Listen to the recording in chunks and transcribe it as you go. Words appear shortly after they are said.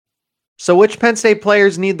So which Penn State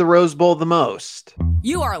players need the Rose Bowl the most?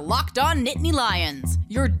 You are Locked On Nittany Lions,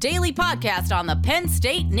 your daily podcast on the Penn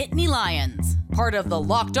State Nittany Lions. Part of the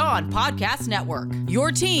Locked On Podcast Network,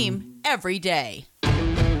 your team every day.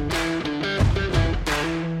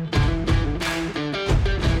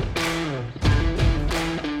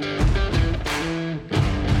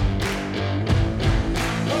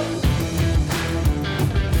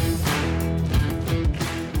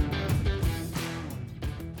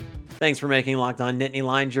 Thanks for making Locked On Nittany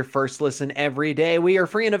Lions your first listen every day. We are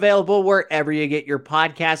free and available wherever you get your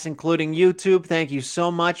podcasts, including YouTube. Thank you so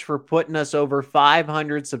much for putting us over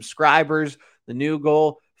 500 subscribers. The new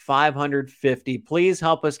goal, 550. Please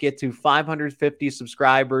help us get to 550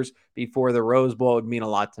 subscribers before the Rose Bowl. It would mean a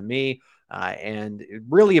lot to me, and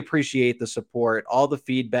really appreciate the support, all the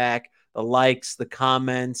feedback, the likes, the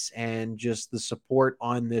comments, and just the support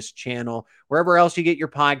on this channel. Wherever else you get your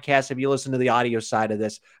podcasts, if you listen to the audio side of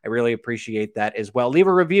this, I really appreciate that as well. Leave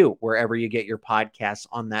a review wherever you get your podcasts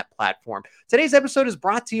on that platform. Today's episode is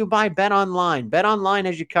brought to you by BetOnline. BetOnline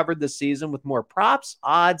has you covered this season with more props,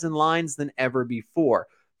 odds, and lines than ever before.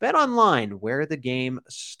 BetOnline, where the game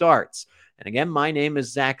starts. And again, my name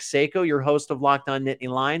is Zach Sako, your host of Locked On Nittany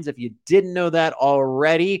Lions. If you didn't know that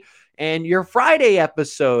already, and your Friday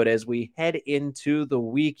episode as we head into the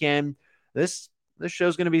weekend. This show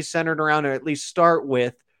is going to be centered around, or at least start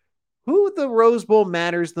with, who the Rose Bowl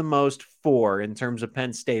matters the most for in terms of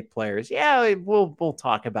Penn State players. Yeah, we'll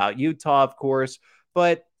talk about Utah, of course,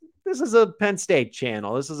 but this is a Penn State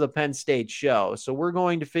channel. This is a Penn State show. So we're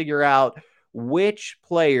going to figure out which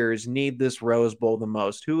players need this Rose Bowl the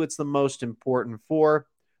most, who it's the most important for.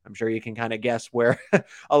 I'm sure you can kind of guess where.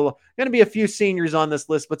 Going to be a few seniors on this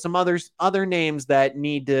list, but some other names that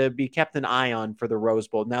need to be kept an eye on for the Rose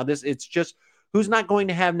Bowl. Now, it's just who's not going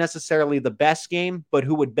to have necessarily the best game, but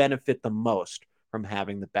who would benefit the most from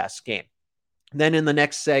having the best game. Then in the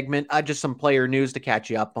next segment, just some player news to catch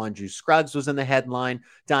you up on. Juice Scruggs was in the headline.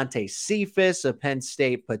 Dante Cephas, a Penn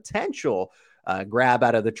State potential grab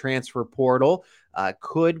out of the transfer portal,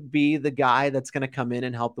 could be the guy that's going to come in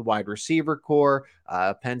and help the wide receiver core.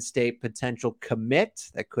 Penn State potential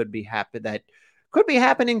commit that could be happening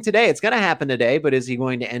today. It's going to happen today, but is he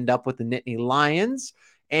going to end up with the Nittany Lions?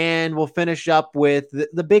 And we'll finish up with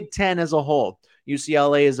the Big Ten as a whole.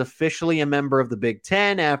 UCLA is officially a member of the Big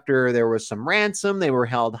Ten after there was some ransom. They were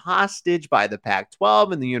held hostage by the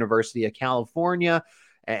Pac-12 and the University of California.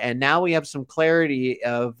 And now we have some clarity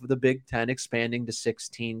of the Big Ten expanding to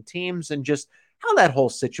 16 teams and just how that whole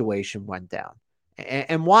situation went down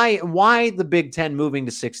and why the Big Ten moving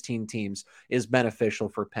to 16 teams is beneficial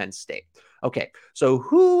for Penn State. Okay, so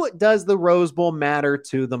who does the Rose Bowl matter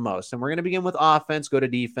to the most? And we're going to begin with offense, go to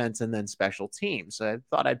defense, and then special teams. So I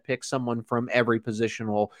thought I'd pick someone from every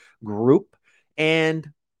positional group. And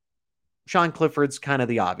Sean Clifford's kind of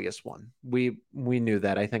the obvious one. We knew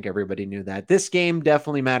that. I think everybody knew that. This game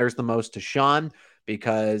definitely matters the most to Sean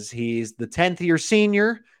because he's the 10th year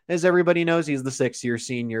senior. As everybody knows, he's the 6th year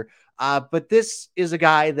senior. But this is a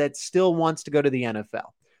guy that still wants to go to the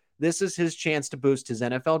NFL. This is his chance to boost his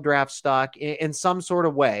NFL draft stock in some sort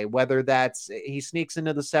of way, whether that's he sneaks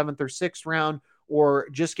into the 7th or 6th round or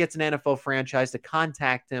just gets an NFL franchise to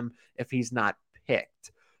contact him if he's not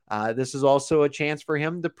picked. This is also a chance for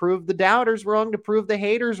him to prove the doubters wrong, to prove the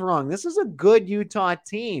haters wrong. This is a good Utah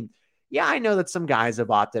team. Yeah, I know that some guys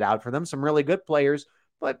have opted out for them, some really good players,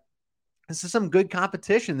 but this is some good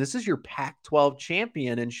competition. This is your Pac-12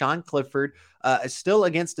 champion, and Sean Clifford is still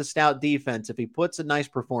against a stout defense. If he puts a nice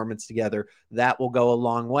performance together, that will go a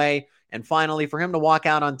long way. And finally, for him to walk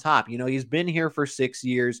out on top, he's been here for 6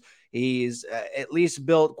 years. He's at least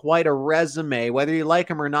built quite a resume. Whether you like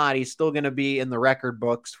him or not, he's still going to be in the record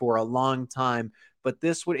books for a long time. But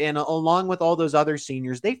this would, and along with all those other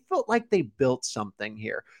seniors, they felt like they built something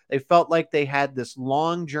here. They felt like they had this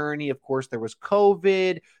long journey. Of course, there was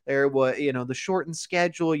COVID. There was, the shortened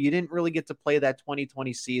schedule. You didn't really get to play that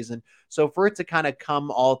 2020 season. So for it to kind of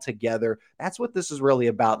come all together, that's what this is really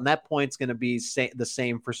about. And that point's going to be the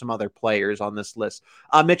same for some other players on this list.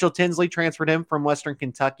 Mitchell Tinsley transferred him from Western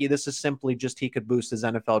Kentucky. This is simply just he could boost his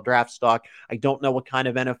NFL draft stock. I don't know what kind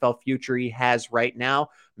of NFL future he has right now.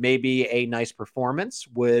 Maybe a nice performance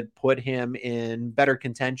would put him in better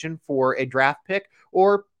contention for a draft pick,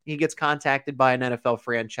 or he gets contacted by an NFL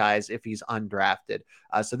franchise if he's undrafted.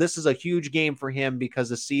 So this is a huge game for him because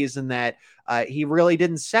a season that he really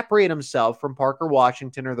didn't separate himself from Parker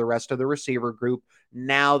Washington or the rest of the receiver group.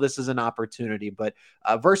 Now this is an opportunity, but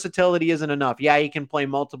versatility isn't enough. Yeah, he can play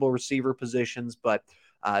multiple receiver positions, but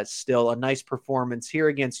still a nice performance here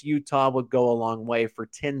against Utah would go a long way for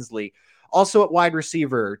Tinsley. Also at wide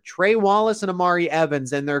receiver, Trey Wallace and Amari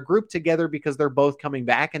Evans, and they're grouped together because they're both coming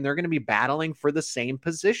back and they're going to be battling for the same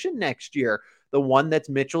position next year. The one that's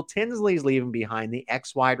Mitchell Tinsley's leaving behind, the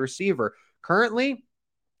ex-wide receiver. Currently,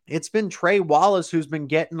 it's been Trey Wallace who's been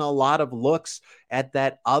getting a lot of looks at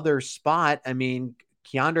that other spot. I mean,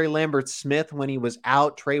 Keandre Lambert-Smith, when he was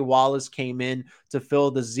out, Trey Wallace came in to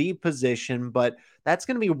fill the Z position, but that's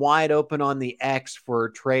going to be wide open on the X for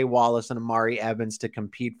Trey Wallace and Amari Evans to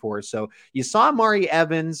compete for. So you saw Amari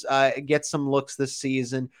Evans get some looks this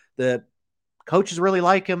season. The coaches really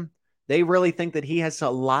like him. They really think that he has a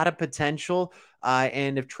lot of potential.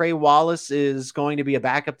 And if Trey Wallace is going to be a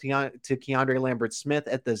backup to Keandre Lambert-Smith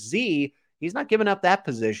at the Z, he's not giving up that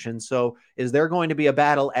position. So is there going to be a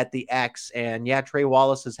battle at the X? And yeah, Trey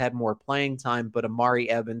Wallace has had more playing time, but Amari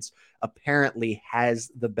Evans apparently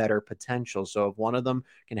has the better potential. So if one of them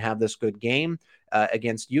can have this good game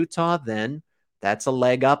against Utah, then that's a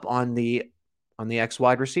leg up on the X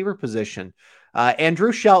wide receiver position.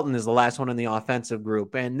 Andrew Shelton is the last one in the offensive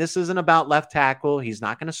group, and this isn't about left tackle. He's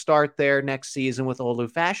not going to start there next season with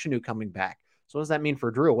Olu Fashanu coming back. So what does that mean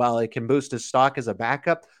for Drew? Well, it can boost his stock as a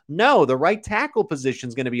backup. No, the right tackle position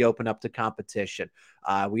is going to be open up to competition.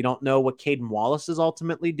 We don't know what Caden Wallace is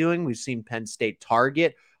ultimately doing. We've seen Penn State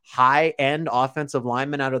target high-end offensive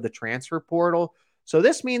linemen out of the transfer portal. So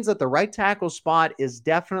this means that the right tackle spot is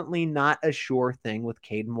definitely not a sure thing with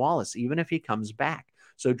Caden Wallace, even if he comes back.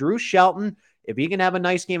 So Drew Shelton, if he can have a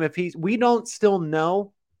nice game, we don't still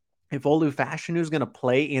know if Olu Fashanu is going to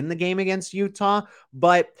play in the game against Utah,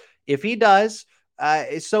 but if he does,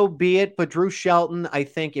 so be it. But Drew Shelton, I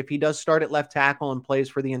think if he does start at left tackle and plays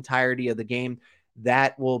for the entirety of the game,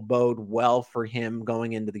 that will bode well for him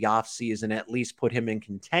going into the offseason, at least put him in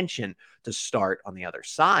contention to start on the other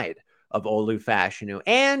side of Olu Fashanu.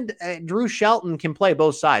 And Drew Shelton can play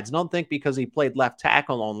both sides. Don't think because he played left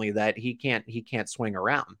tackle only that he can't swing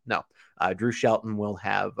around. No, Drew Shelton will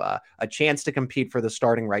have a chance to compete for the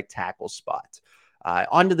starting right tackle spot.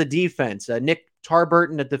 Onto the defense. Nick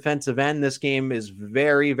Tarburton at defensive end. This game is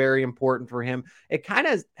very, very important for him. It kind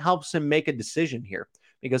of helps him make a decision here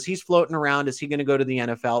because he's floating around. Is he going to go to the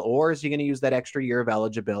NFL or is he going to use that extra year of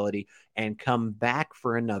eligibility and come back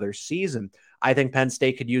for another season? I think Penn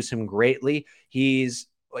State could use him greatly. He's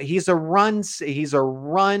a run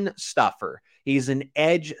stuffer. He's an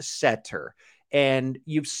edge setter. And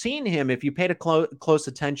you've seen him, if you paid a close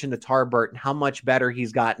attention to Tarburton, how much better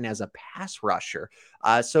he's gotten as a pass rusher.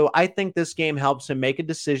 So I think this game helps him make a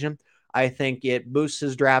decision. I think it boosts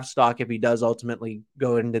his draft stock if he does ultimately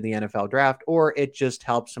go into the NFL draft, or it just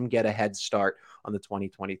helps him get a head start on the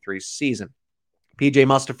 2023 season. PJ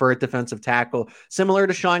Mustipher at defensive tackle, similar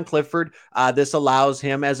to Sean Clifford. This allows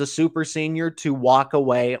him as a super senior to walk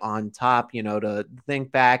away on top, to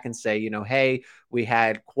think back and say, hey, we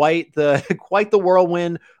had quite the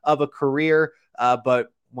whirlwind of a career.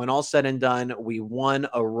 But when all said and done, we won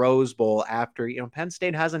a Rose Bowl after, Penn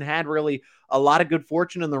State hasn't had really a lot of good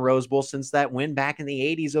fortune in the Rose Bowl since that win back in the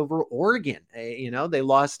 80s over Oregon. They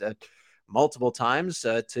lost multiple times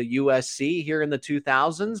to USC here in the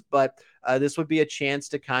 2000s, but this would be a chance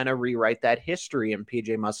to kind of rewrite that history. And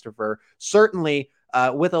PJ Mustipher, certainly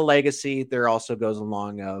with a legacy, there also goes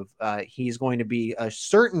along of he's going to be a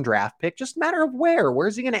certain draft pick, just a matter of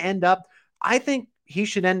where's he going to end up? I think he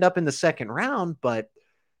should end up in the second round, but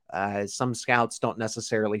some scouts don't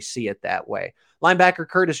necessarily see it that way. Linebacker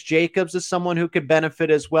Curtis Jacobs is someone who could benefit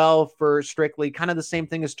as well for strictly kind of the same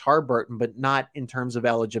thing as Tarburton, but not in terms of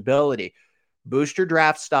eligibility. Boost your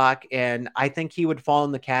draft stock, and I think he would fall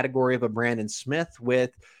in the category of a Brandon Smith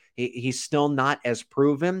he's still not as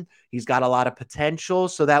proven. He's got a lot of potential,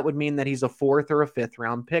 so that would mean that he's a 4th or a 5th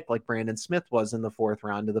round pick like Brandon Smith was in the 4th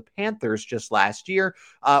round of the Panthers just last year,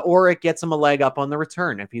 or it gets him a leg up on the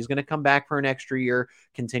return. If he's going to come back for an extra year,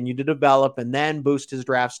 continue to develop, and then boost his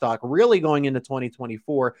draft stock really going into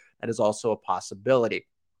 2024, that is also a possibility.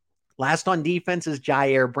 Last on defense is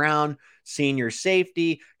Jair Brown, senior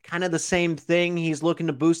safety, kind of the same thing. He's looking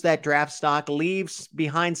to boost that draft stock, leaves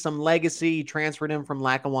behind some legacy. He transferred him from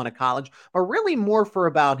Lackawanna College, but really more for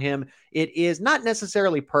about him. It is not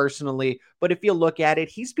necessarily personally, but if you look at it,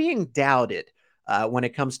 he's being doubted when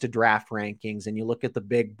it comes to draft rankings. And you look at the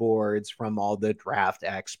big boards from all the draft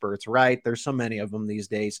experts, right? There's so many of them these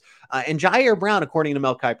days. And Jair Brown, according to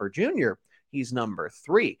Mel Kiper Jr., he's number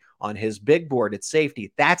 3 on his big board at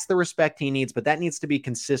safety. That's the respect he needs, but that needs to be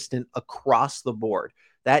consistent across the board.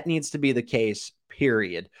 That needs to be the case,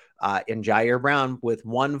 period. And Jair Brown, with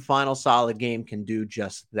one final solid game, can do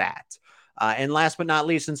just that. And last but not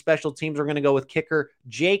least, in special teams, we're going to go with kicker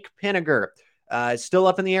Jake Pinegar. Still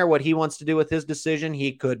up in the air what he wants to do with his decision.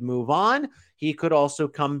 He could move on. he could also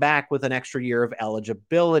come back with an extra year of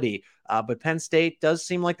eligibility. But Penn State does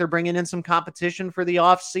seem like they're bringing in some competition for the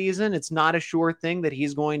offseason. It's not a sure thing that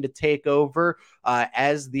he's going to take over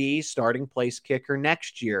as the starting place kicker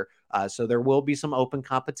next year. So there will be some open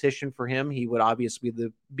competition for him. He would obviously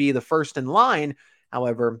be the first in line.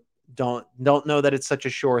 However, don't know that it's such a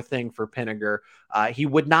sure thing for Pinegar. He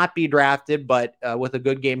would not be drafted, but with a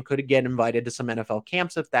good game, could get invited to some NFL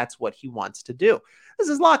camps if that's what he wants to do. This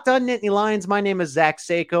is Locked On Nittany Lions. My name is Zach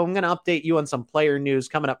Sako. I'm going to update you on some player news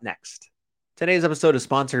coming up next. Today's episode is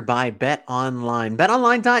sponsored by BetOnline.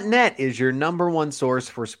 BetOnline.net is your number one source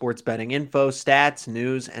for sports betting info, stats,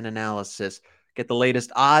 news, and analysis. Get the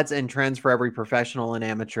latest odds and trends for every professional and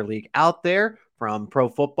amateur league out there. From pro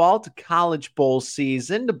football to college bowl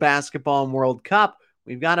season to basketball and World Cup,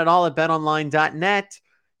 we've got it all at betonline.net.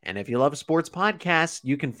 And if you love sports podcasts,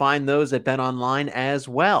 you can find those at BetOnline as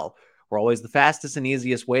well. We're always the fastest and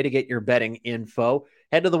easiest way to get your betting info.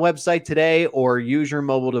 Head to the website today or use your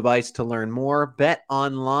mobile device to learn more.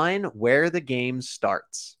 BetOnline, where the game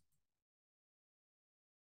starts.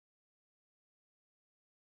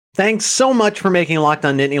 Thanks so much for making Locked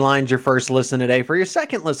On Nittany Lions your first listen today. For your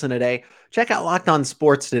second listen today, check out Locked On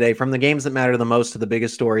Sports today. From the games that matter the most to the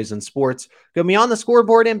biggest stories in sports, go beyond the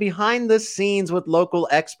scoreboard and behind the scenes with local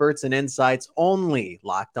experts and insights only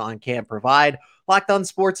Locked On can't provide. Locked On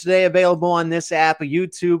Sports today, available on this app,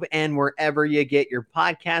 YouTube, and wherever you get your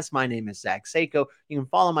podcasts. My name is Zach Sako. You can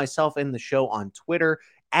follow myself in the show on Twitter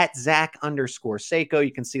at Zach_Sako.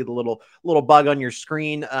 You can see the little bug on your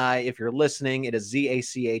screen. If you're listening, it is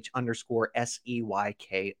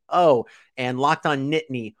ZACH_SEYKO, and Locked On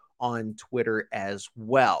Nittany on Twitter as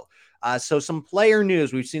well. So some player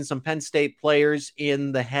news. We've seen some Penn State players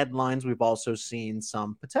in the headlines. We've also seen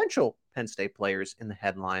some potential Penn State players in the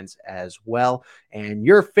headlines as well. And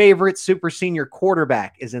your favorite super senior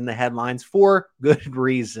quarterback is in the headlines for good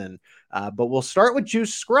reason. But we'll start with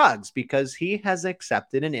Juice Scruggs because he has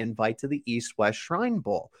accepted an invite to the East-West Shrine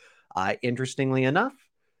Bowl. Interestingly enough,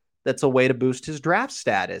 that's a way to boost his draft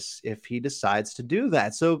status if he decides to do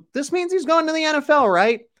that. So this means he's going to the NFL,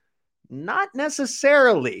 right? Not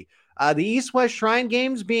necessarily. The East-West Shrine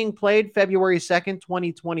Games being played February 2nd,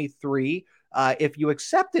 2023. If you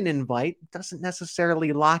accept an invite, it doesn't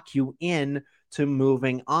necessarily lock you in to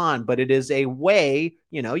moving on, but it is a way,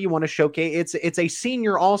 you want to showcase. It's a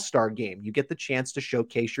senior all-star game. You get the chance to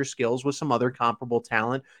showcase your skills with some other comparable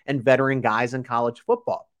talent and veteran guys in college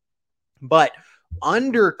football. But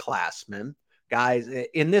underclassmen, guys,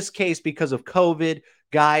 in this case, because of COVID,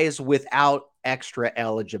 guys without extra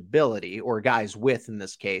eligibility, or guys with, in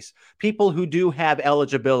this case, people who do have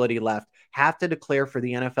eligibility left have to declare for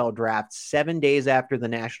the NFL draft 7 days after the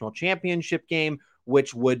national championship game,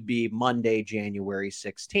 which would be Monday, January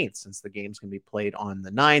 16th, since the game's going to be played on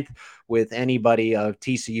the 9th with anybody of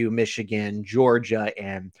TCU, Michigan, Georgia,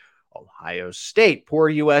 and Ohio State.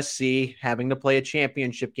 Poor USC having to play a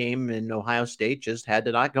championship game, and Ohio State just had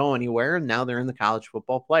to not go anywhere, and now they're in the college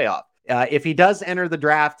football playoff. If he does enter the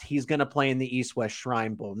draft, he's going to play in the East-West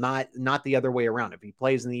Shrine Bowl, not the other way around. If he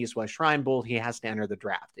plays in the East-West Shrine Bowl, he has to enter the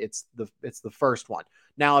draft. It's the first one.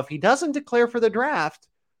 Now, if he doesn't declare for the draft,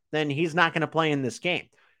 then he's not going to play in this game.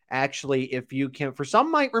 Actually, if you can, for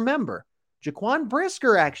some might remember, Jaquan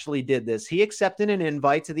Brisker actually did this. He accepted an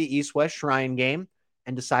invite to the East-West Shrine game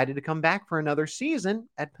and decided to come back for another season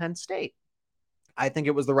at Penn State. I think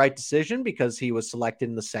it was the right decision because he was selected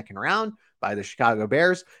in the second round by the Chicago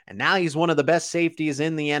Bears, and now he's one of the best safeties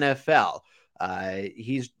in the NFL.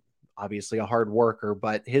 He's obviously a hard worker,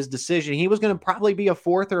 but his decision, he was going to probably be a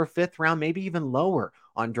fourth or a fifth round, maybe even lower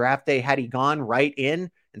on draft day had he gone right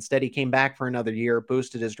in. Instead, he came back for another year,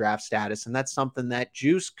 boosted his draft status, and that's something that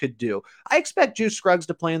Juice could do. I expect Juice Scruggs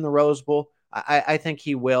to play in the Rose Bowl. I think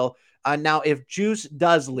he will. Now, if Juice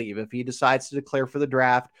does leave, if he decides to declare for the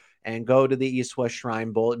draft and go to the East-West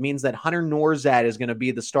Shrine Bowl, it means that Hunter Norzad is going to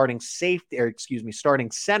be the starting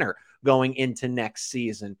center going into next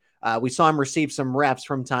season. We saw him receive some reps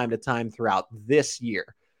from time to time throughout this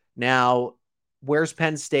year. Now, where's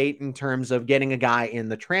Penn State in terms of getting a guy in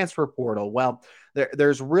the transfer portal? Well,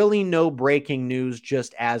 there's really no breaking news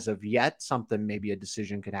just as of yet. Maybe a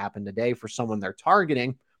decision could happen today for someone they're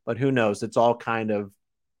targeting, but who knows? It's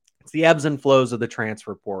the ebbs and flows of the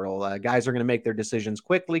transfer portal. Guys are going to make their decisions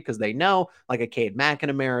quickly because they know, like a Cade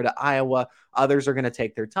McNamara to Iowa, others are going to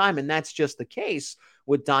take their time. And that's just the case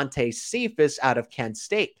with Dante Cephas out of Kent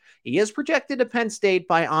State. He is projected to Penn State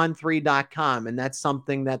by On3.com, and that's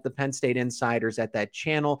something that the Penn State insiders at that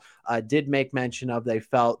channel did make mention of. They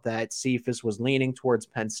felt that Cephas was leaning towards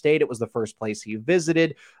Penn State. It was the first place he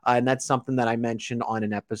visited, and that's something that I mentioned on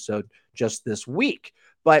an episode just this week.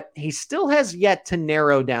 but he still has yet to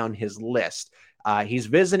narrow down his list. He's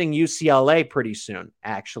visiting UCLA pretty soon,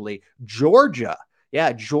 actually. Georgia.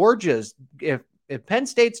 Yeah, Georgia's, if Penn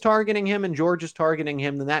State's targeting him and Georgia's targeting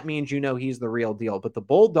him, then that means he's the real deal. But the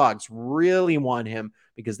Bulldogs really want him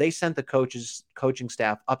because they sent the coaching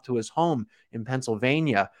staff up to his home in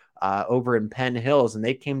Pennsylvania, over in Penn Hills, and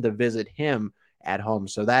they came to visit him at home.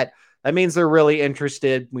 So that means they're really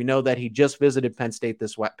interested. We know that he just visited Penn State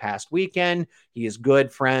this past weekend. He is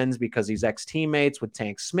good friends because he's ex-teammates with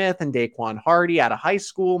Tank Smith and Daquan Hardy out of high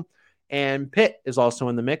school. And Pitt is also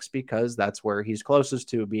in the mix because that's where he's closest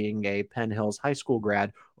to, being a Penn Hills high school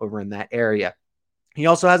grad over in that area. He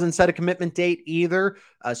also hasn't set a commitment date either,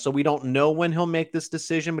 so we don't know when he'll make this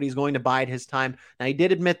decision, but he's going to bide his time. Now, he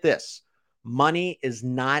did admit this. Money is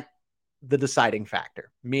not the deciding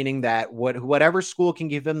factor, meaning that whatever school can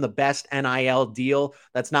give him the best NIL deal,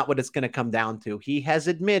 that's not what it's going to come down to. He has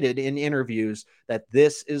admitted in interviews that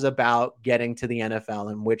this is about getting to the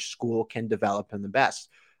NFL and which school can develop him the best.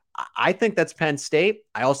 I think that's Penn State.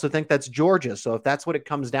 I also think that's Georgia. So if that's what it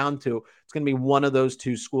comes down to, it's going to be one of those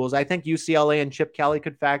two schools. I think UCLA and Chip Kelly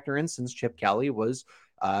could factor in, since Chip Kelly was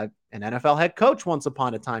an NFL head coach once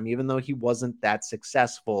upon a time, even though he wasn't that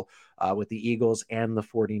successful with the Eagles and the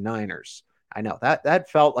 49ers. I know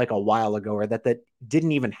that felt like a while ago, or that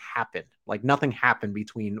didn't even happen. Like nothing happened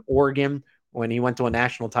between Oregon when he went to a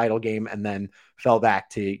national title game and then fell back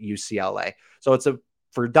to UCLA. So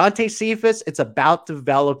for Dante Cephas, it's about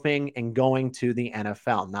developing and going to the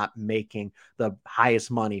NFL, not making the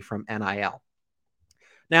highest money from NIL.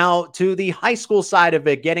 Now, to the high school side of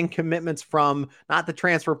it, getting commitments from not the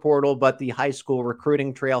transfer portal, but the high school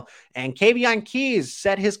recruiting trail. And Kavion Keys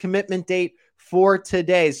set his commitment date for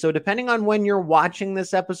today. So depending on when you're watching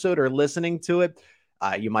this episode or listening to it,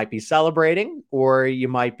 you might be celebrating, or you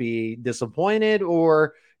might be disappointed,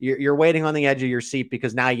 or you're waiting on the edge of your seat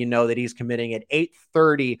because now you know that he's committing at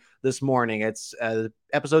 8:30 this morning. It's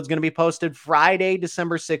episode's going to be posted Friday,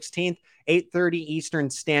 December 16th, 8:30 Eastern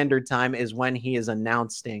Standard Time is when he is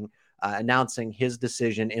announcing his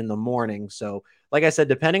decision in the morning. So, like I said,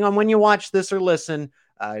 depending on when you watch this or listen,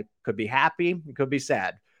 could be happy, it could be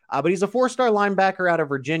sad. But he's a 4-star linebacker out of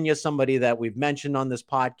Virginia, somebody that we've mentioned on this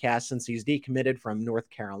podcast since he's decommitted from North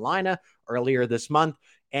Carolina earlier this month.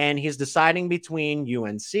 And he's deciding between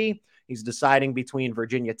UNC. He's deciding between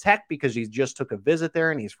Virginia Tech because he just took a visit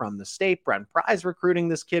there and he's from the state. Brent Pry's recruiting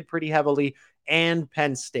this kid pretty heavily, and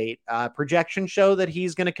Penn State. Projections show that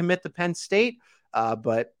he's going to commit to Penn State.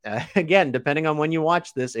 But again, depending on when you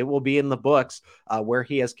watch this, it will be in the books where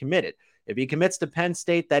he has committed. If he commits to Penn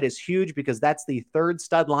State, that is huge because that's the third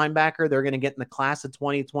stud linebacker they're going to get in the class of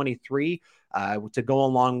 2023 to go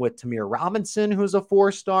along with Tamir Robinson, who's a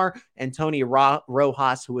 4-star, and Tony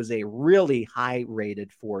Rojas, who is a really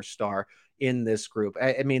high-rated 4-star in this group.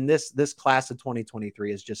 I mean, this class of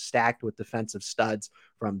 2023 is just stacked with defensive studs,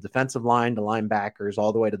 from defensive line to linebackers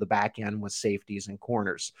all the way to the back end with safeties and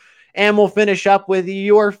corners. And we'll finish up with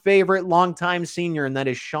your favorite longtime senior, and that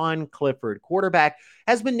is Sean Clifford. Quarterback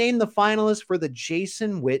has been named the finalist for the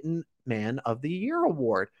Jason Witten Man of the Year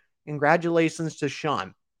award. Congratulations to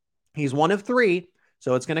Sean. He's one of 3,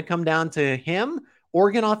 so it's going to come down to him,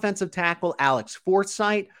 Oregon offensive tackle Alex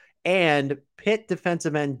Forsythe, and Pitt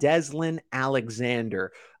defensive end Deslin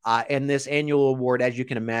Alexander. And this annual award, as you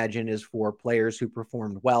can imagine, is for players who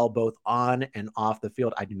performed well both on and off the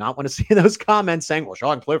field. I do not want to see those comments saying, well,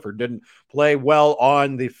 Sean Clifford didn't play well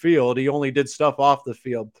on the field. He only did stuff off the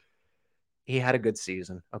field. He had a good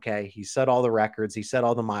season, okay? He set all the records. He set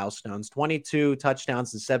all the milestones, 22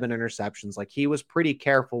 touchdowns and 7 interceptions. Like, he was pretty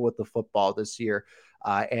careful with the football this year.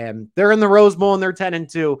 And they're in the Rose Bowl and they're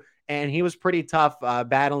 10-2. And he was pretty tough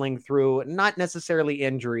battling through, not necessarily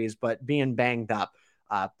injuries, but being banged up.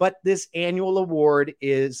 But this annual award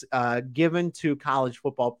is given to college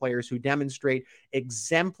football players who demonstrate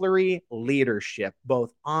exemplary leadership,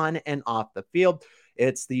 both on and off the field.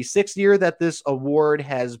 It's the 6th year that this award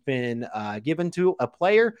has been given to a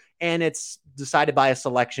player, and it's decided by a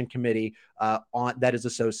selection committee that is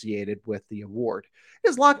associated with the award. It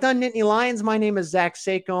is Locked On Nittany Lions. My name is Zach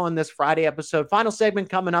Sako on this Friday episode. Final segment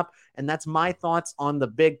coming up, and that's my thoughts on the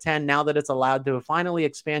Big Ten now that it's allowed to finally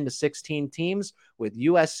expand to 16 teams, with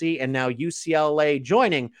USC and now UCLA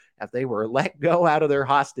joining if they were let go out of their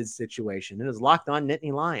hostage situation. It is Locked On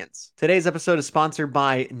Nittany Lions. Today's episode is sponsored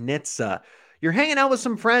by NHTSA. You're hanging out with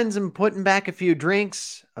some friends and putting back a few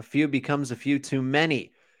drinks. A few becomes a few too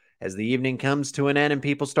many. As the evening comes to an end and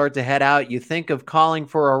people start to head out, you think of calling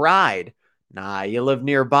for a ride. Nah, you live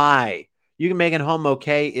nearby. You can make it home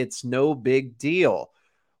okay. It's no big deal.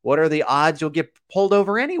 What are the odds you'll get pulled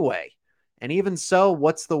over anyway? And even so,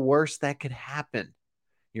 what's the worst that could happen?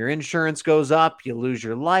 Your insurance goes up, you lose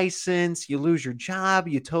your license, you lose your job,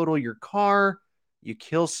 you total your car, you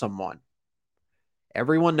kill someone.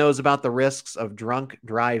 Everyone knows about the risks of drunk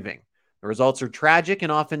driving. The results are tragic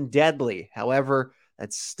and often deadly. However,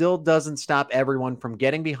 that still doesn't stop everyone from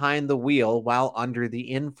getting behind the wheel while under the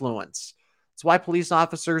influence. That's why police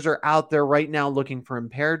officers are out there right now looking for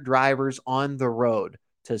impaired drivers on the road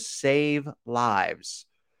to save lives.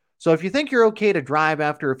 So if you think you're okay to drive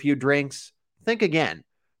after a few drinks, think again.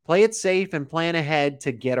 Play it safe and plan ahead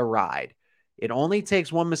to get a ride. It only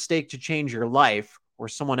takes one mistake to change your life or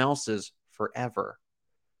someone else's forever.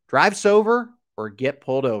 Drive sober or get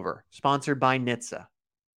pulled over. Sponsored by NHTSA.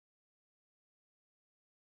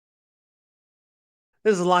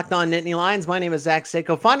 This is Locked On Nittany Lions. My name is Zach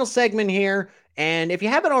Seiko. Final segment here. And if you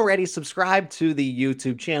haven't already, subscribe to the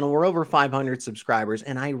YouTube channel. We're over 500 subscribers,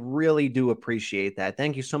 and I really do appreciate that.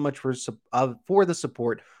 Thank you so much for the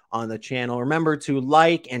support on the channel. Remember to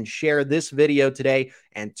like and share this video today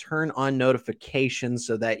and turn on notifications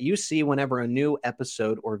so that you see whenever a new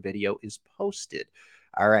episode or video is posted.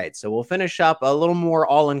 All right, so we'll finish up a little more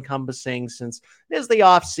all-encompassing since it is the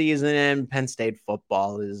off season and Penn State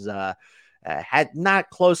football is had not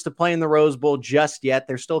close to playing the Rose Bowl just yet.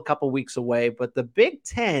 They're still a couple weeks away, but the Big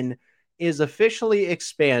Ten is officially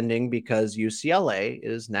expanding because UCLA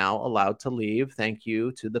is now allowed to leave. Thank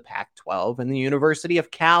you to the Pac-12 and the University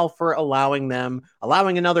of Cal for allowing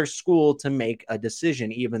another school to make a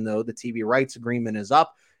decision, even though the TV rights agreement is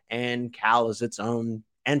up and Cal is its own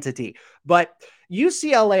entity. But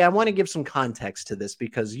UCLA, I want to give some context to this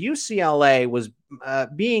because UCLA was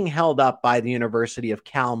being held up by the University of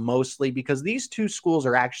Cal mostly because these two schools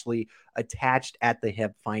are actually attached at the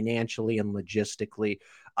hip financially and logistically.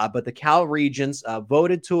 But the Cal Regents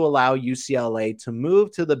voted to allow UCLA to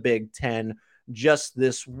move to the Big Ten just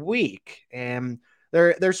this week. And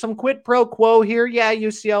there's some quid pro quo here. Yeah,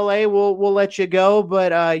 UCLA will let you go,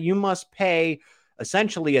 but you must pay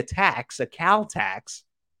essentially a Cal tax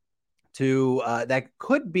to that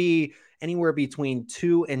could be anywhere between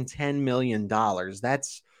 $2 and $10 million.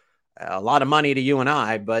 That's a lot of money to you and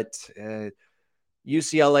I, but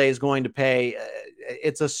UCLA is going to pay.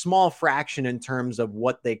 It's a small fraction in terms of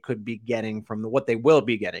what they could be getting what they will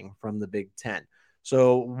be getting from the Big Ten.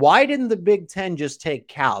 So why didn't the Big Ten just take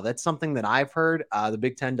Cal? That's something that I've heard. The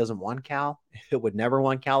Big Ten doesn't want Cal. It would never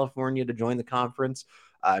want California to join the conference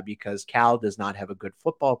because Cal does not have a good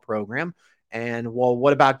football program. And well,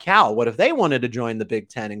 what about Cal? What if they wanted to join the Big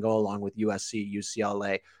Ten and go along with USC,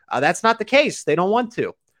 UCLA? That's not the case. They don't want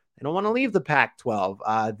to. They don't want to leave the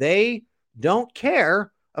Pac-12. They don't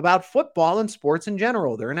care about football and sports in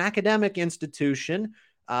general. They're an academic institution.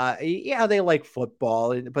 Yeah, they like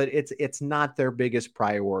football, but it's not their biggest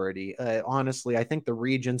priority. Honestly, I think the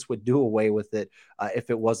Regents would do away with it if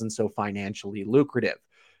it wasn't so financially lucrative.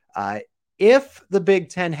 If the Big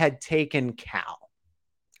Ten had taken Cal,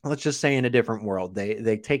 let's just say in a different world,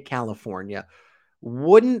 they take California,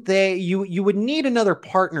 wouldn't they? You would need another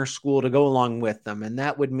partner school to go along with them, and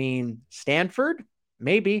that would mean Stanford,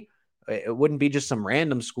 maybe. It wouldn't be just some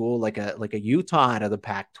random school like a Utah out of the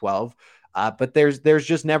Pac-12. But there's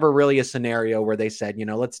just never really a scenario where they said,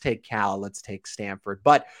 let's take Cal, let's take Stanford.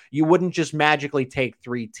 But you wouldn't just magically take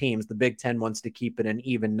three teams. The Big Ten wants to keep it an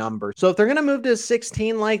even number. So if they're going to move to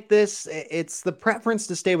 16 like this, it's the preference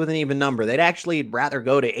to stay with an even number. They'd actually rather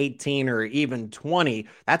go to 18 or even 20.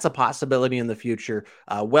 That's a possibility in the future,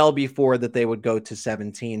 well before that they would go to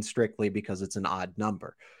 17 strictly because it's an odd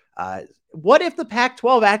number. What if the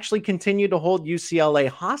Pac-12 actually continued to hold UCLA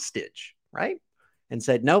hostage, right? And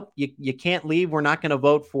said, nope, you can't leave. We're not going to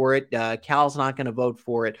vote for it. Cal's not going to vote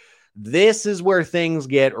for it. This is where things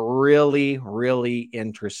get really, really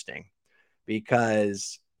interesting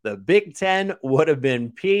because the Big Ten would have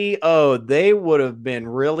been PO'd. They would have been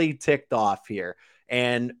really ticked off here.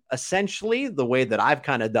 And essentially, the way that I've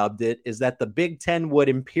kind of dubbed it is that the Big Ten would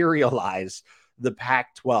imperialize the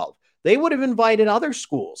Pac-12. They would have invited other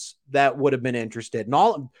schools that would have been interested.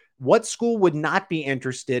 And what school would not be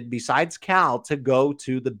interested besides Cal to go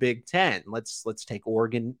to the Big Ten? Let's take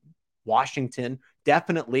Oregon, Washington.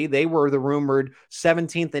 Definitely, they were the rumored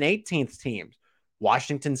 17th and 18th teams.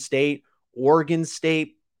 Washington State, Oregon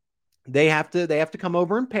State, they have to come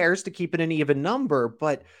over in pairs to keep it an even number.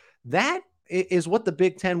 But that is what the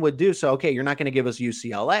Big Ten would do. So, okay, you're not going to give us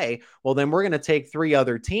UCLA. Well, then we're going to take three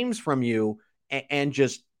other teams from you and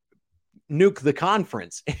just nuke the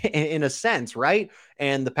conference in a sense, right?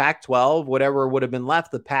 And the Pac-12, whatever would have been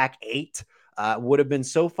left, the Pac-8 would have been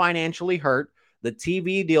so financially hurt. The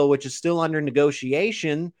TV deal, which is still under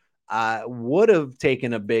negotiation, would have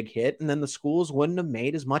taken a big hit, and then the schools wouldn't have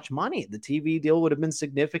made as much money. The TV deal would have been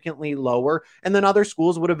significantly lower, and then other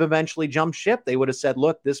schools would have eventually jumped ship. They would have said,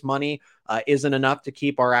 look, this money isn't enough to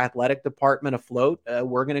keep our athletic department afloat.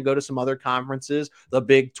 We're going to go to some other conferences, the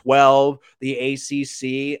Big 12, the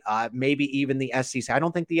ACC, maybe even the SEC. I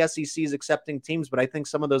don't think the SEC is accepting teams, but I think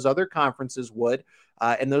some of those other conferences would,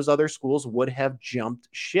 and those other schools would have jumped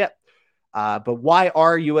ship. But why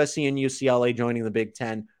are USC and UCLA joining the Big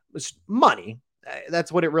Ten? Money.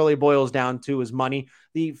 That's what it really boils down to, is money.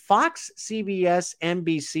 The Fox, CBS,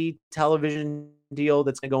 NBC television deal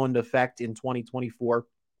that's going to go into effect in 2024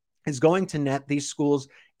 is going to net these schools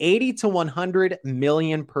 80 to 100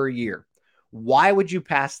 million per year. Why would you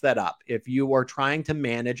pass that up if you are trying to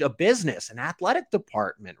manage a business, an athletic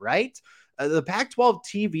department, right? The Pac-12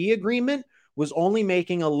 TV agreement was only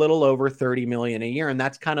making a little over 30 million a year. And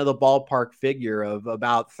that's kind of the ballpark figure of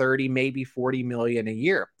about 30, maybe 40 million a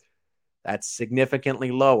year. That's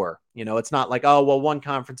significantly lower. You know, it's not like, oh, well, one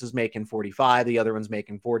conference is making 45, the other one's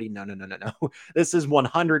making 40. No. This is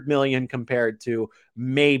 100 million compared to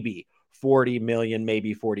maybe 40 million,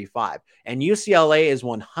 maybe 45. And UCLA is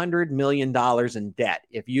 $100 million in debt.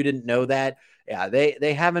 If you didn't know that, yeah,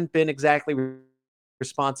 they haven't been exactly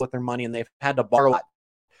responsible with their money, and they've had to borrow.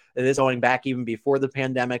 It is going back even before the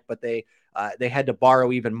pandemic, but they had to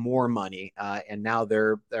borrow even more money, and now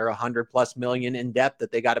they're $100+ million in debt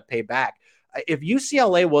that they got to pay back. If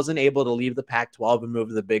UCLA wasn't able to leave the Pac-12 and move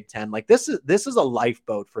to the Big Ten, like this is a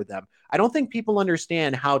lifeboat for them. I don't think people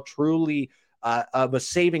understand how truly of a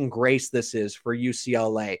saving grace this is for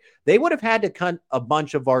UCLA. They would have had to cut a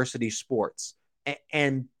bunch of varsity sports,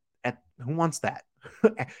 and who wants that?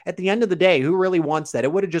 At the end of the day, who really wants that?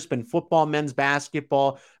 It would have just been football, men's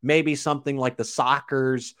basketball, maybe something like the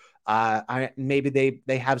soccers. Maybe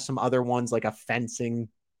they have some other ones like a fencing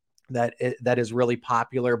that is really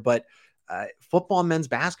popular, but football, men's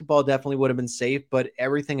basketball definitely would have been safe, but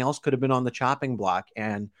everything else could have been on the chopping block.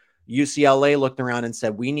 And UCLA looked around and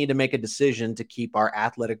said, we need to make a decision to keep our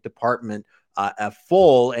athletic department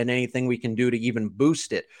full, and anything we can do to even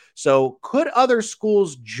boost it. So could other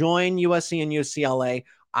schools join USC and UCLA?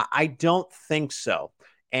 I don't think so.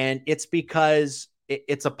 And it's because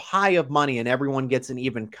it's a pie of money and everyone gets an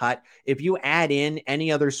even cut. If you add in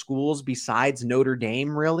any other schools besides Notre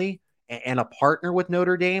Dame, really, and a partner with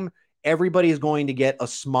Notre Dame, everybody is going to get a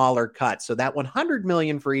smaller cut. So that 100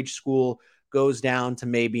 million for each school goes down to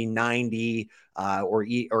maybe 90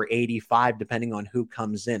 or 85, depending on who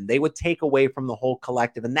comes in. They would take away from the whole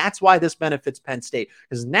collective. And that's why this benefits Penn State,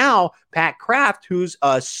 because now Pat Kraft, who's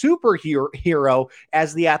a superhero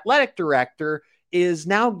as the athletic director, is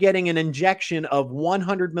now getting an injection of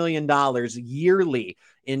 $100 million yearly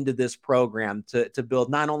into this program to build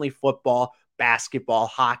not only football, basketball,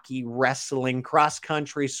 hockey, wrestling, cross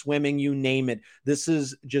country, swimming, you name it. This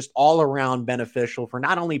is just all around beneficial for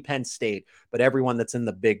not only Penn State, but everyone that's in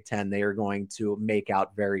the Big Ten. They are going to make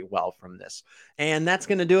out very well from this. And that's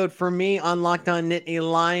going to do it for me on Locked On Nittany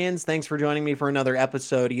Lions. Thanks for joining me for another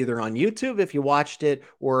episode, either on YouTube if you watched it,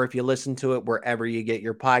 or if you listen to it wherever you get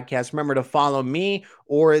your podcast. Remember to follow me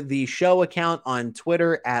or the show account on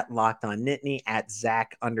Twitter at Locked On Nittany, at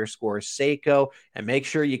Zach_Seiko, and make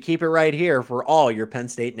sure you keep it right here for all your Penn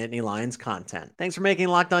State Nittany Lions content. Thanks for making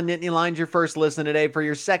Locked On Nittany Lions your first listen today. For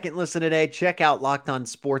your second listen today, check out Locked On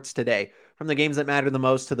Sports Today. From the games that matter the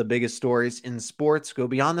most to the biggest stories in sports, go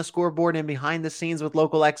beyond the scoreboard and behind the scenes with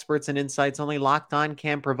local experts and insights only Locked On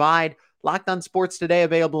can provide. Locked On Sports Today,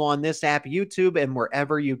 available on this app, YouTube, and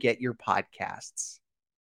wherever you get your podcasts.